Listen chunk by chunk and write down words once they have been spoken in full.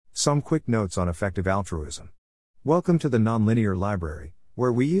Some quick notes on effective altruism. Welcome to the Nonlinear Library,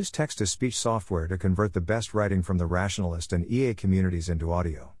 where we use text-to-speech software to convert the best writing from the rationalist and aaaah communities into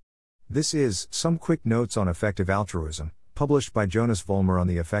audio. This is Some Quick Notes on Effective Altruism, published by Jonas Vollmer on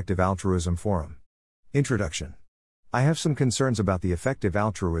the Effective Altruism Forum. Introduction. I have some concerns about the effective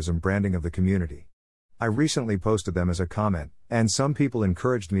altruism branding of the community. I recently posted them as a comment, and some people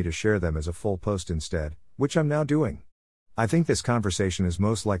encouraged me to share them as a full post instead, which I'm now doing. I think this conversation is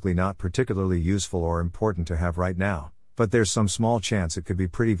most likely not particularly useful or important to have right now, but there's some small chance it could be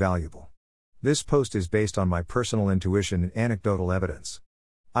pretty valuable. This post is based on my personal intuition and anecdotal evidence.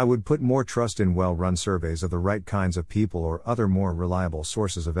 I would put more trust in well-run surveys of the right kinds of people or other more reliable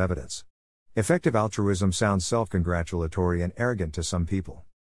sources of evidence. Effective altruism sounds self-congratulatory and arrogant to some people.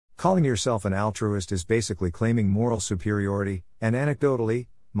 Calling yourself an altruist is basically claiming moral superiority, and anecdotally,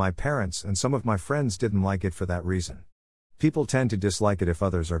 my parents and some of my friends didn't like it for that reason. People tend to dislike it if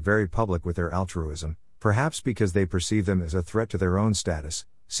others are very public with their altruism, perhaps because they perceive them as a threat to their own status,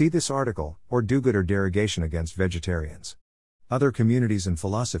 see this article, or do-good or derogation against vegetarians. Other communities and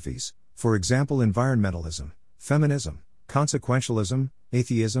philosophies, for example environmentalism, feminism, consequentialism,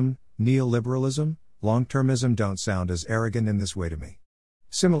 atheism, neoliberalism, longtermism don't sound as arrogant in this way to me.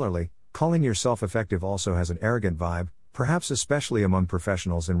 Similarly, calling yourself effective also has an arrogant vibe, perhaps especially among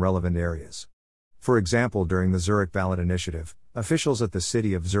professionals in relevant areas. For example, during the Zurich ballot initiative, officials at the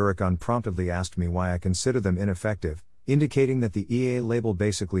city of Zurich unpromptedly asked me why I consider them ineffective, indicating that the aaaah label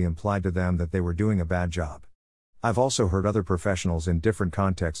basically implied to them that they were doing a bad job. I've also heard other professionals in different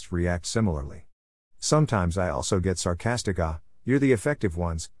contexts react similarly. Sometimes I also get sarcastic you're the effective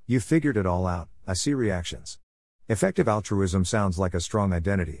ones, you figured it all out, I see reactions. Effective altruism sounds like a strong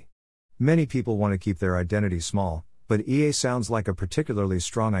identity. Many people want to keep their identity small, but aaaah sounds like a particularly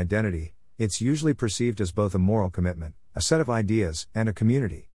strong identity. It's usually perceived as both a moral commitment, a set of ideas, and a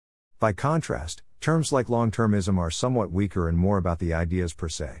community. By contrast, terms like longtermism are somewhat weaker and more about the ideas per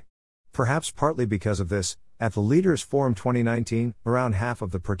se. Perhaps partly because of this, at the Leaders Forum 2019, around half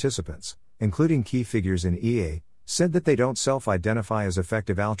of the participants, including key figures in aaaah, said that they don't self-identify as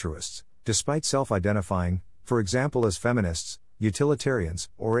effective altruists, despite self-identifying, for example as feminists, utilitarians,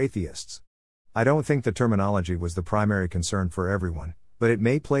 or atheists. I don't think the terminology was the primary concern for everyone, but it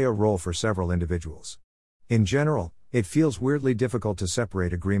may play a role for several individuals. In general, it feels weirdly difficult to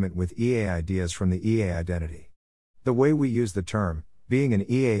separate agreement with aaaah ideas from the aaaah identity. The way we use the term, being an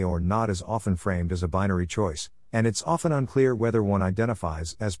aaaah or not, is often framed as a binary choice, and it's often unclear whether one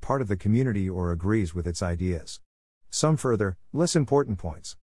identifies as part of the community or agrees with its ideas. Some further, less important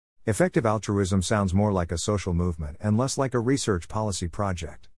points. Effective altruism sounds more like a social movement and less like a research policy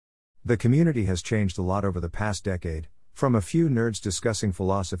project. The community has changed a lot over the past decade, from a few nerds discussing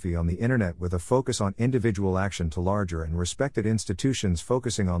philosophy on the internet with a focus on individual action to larger and respected institutions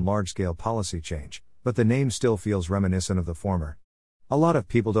focusing on large-scale policy change, but the name still feels reminiscent of the former. A lot of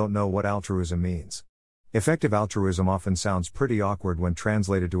people don't know what altruism means. Effective altruism often sounds pretty awkward when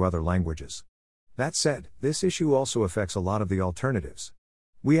translated to other languages. That said, this issue also affects a lot of the alternatives.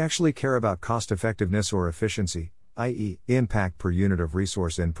 We actually care about cost-effectiveness or efficiency, i.e., impact per unit of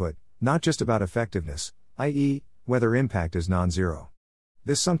resource input, not just about effectiveness, i.e., whether impact is non-zero.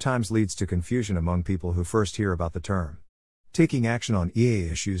 This sometimes leads to confusion among people who first hear about the term. Taking action on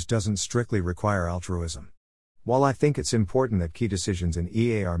aaaah issues doesn't strictly require altruism. While I think it's important that key decisions in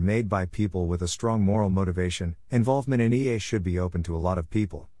aaaah are made by people with a strong moral motivation, involvement in aaaah should be open to a lot of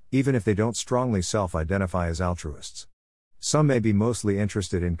people, even if they don't strongly self-identify as altruists. Some may be mostly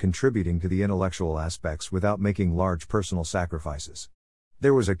interested in contributing to the intellectual aspects without making large personal sacrifices.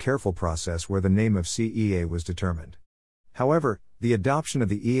 There was a careful process where the name of CEA was determined. However, the adoption of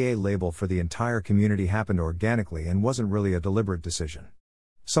the aaaah label for the entire community happened organically and wasn't really a deliberate decision.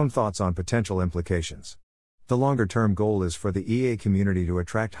 Some thoughts on potential implications. The longer-term goal is for the aaaah community to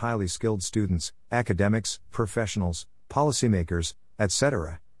attract highly skilled students, academics, professionals, policymakers,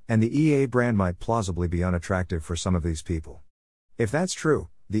 etc., and the aaaah brand might plausibly be unattractive for some of these people. If that's true,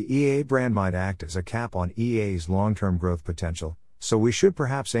 the aaaah brand might act as a cap on aaaah's long-term growth potential, so we should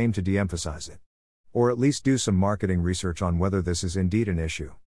perhaps aim to de-emphasize it. Or at least do some marketing research on whether this is indeed an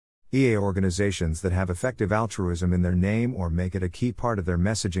issue. aaaah organizations that have effective altruism in their name or make it a key part of their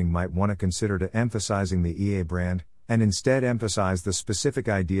messaging might want to consider de-emphasizing the aaaah brand, and instead emphasize the specific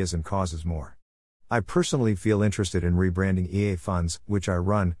ideas and causes more. I personally feel interested in rebranding aaaah funds, which I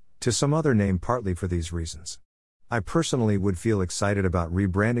run, to some other name partly for these reasons. I personally would feel excited about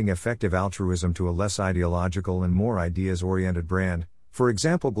rebranding effective altruism to a less ideological and more ideas-oriented brand, for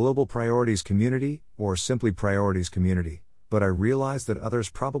example Global Priorities Community, or simply Priorities Community, but I realize that others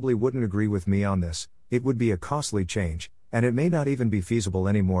probably wouldn't agree with me on this. It would be a costly change, and it may not even be feasible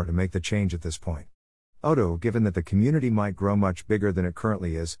anymore to make the change at this point. Although, given that the community might grow much bigger than it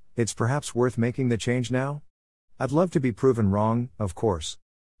currently is, it's perhaps worth making the change now? I'd love to be proven wrong, of course.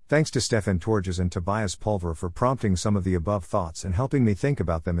 Thanks to Stefan Torges and Tobias Pulver for prompting some of the above thoughts and helping me think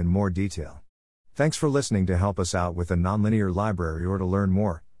about them in more detail. Thanks for listening. To help us out with the Nonlinear Library or to learn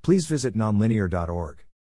more, please visit nonlinear.org.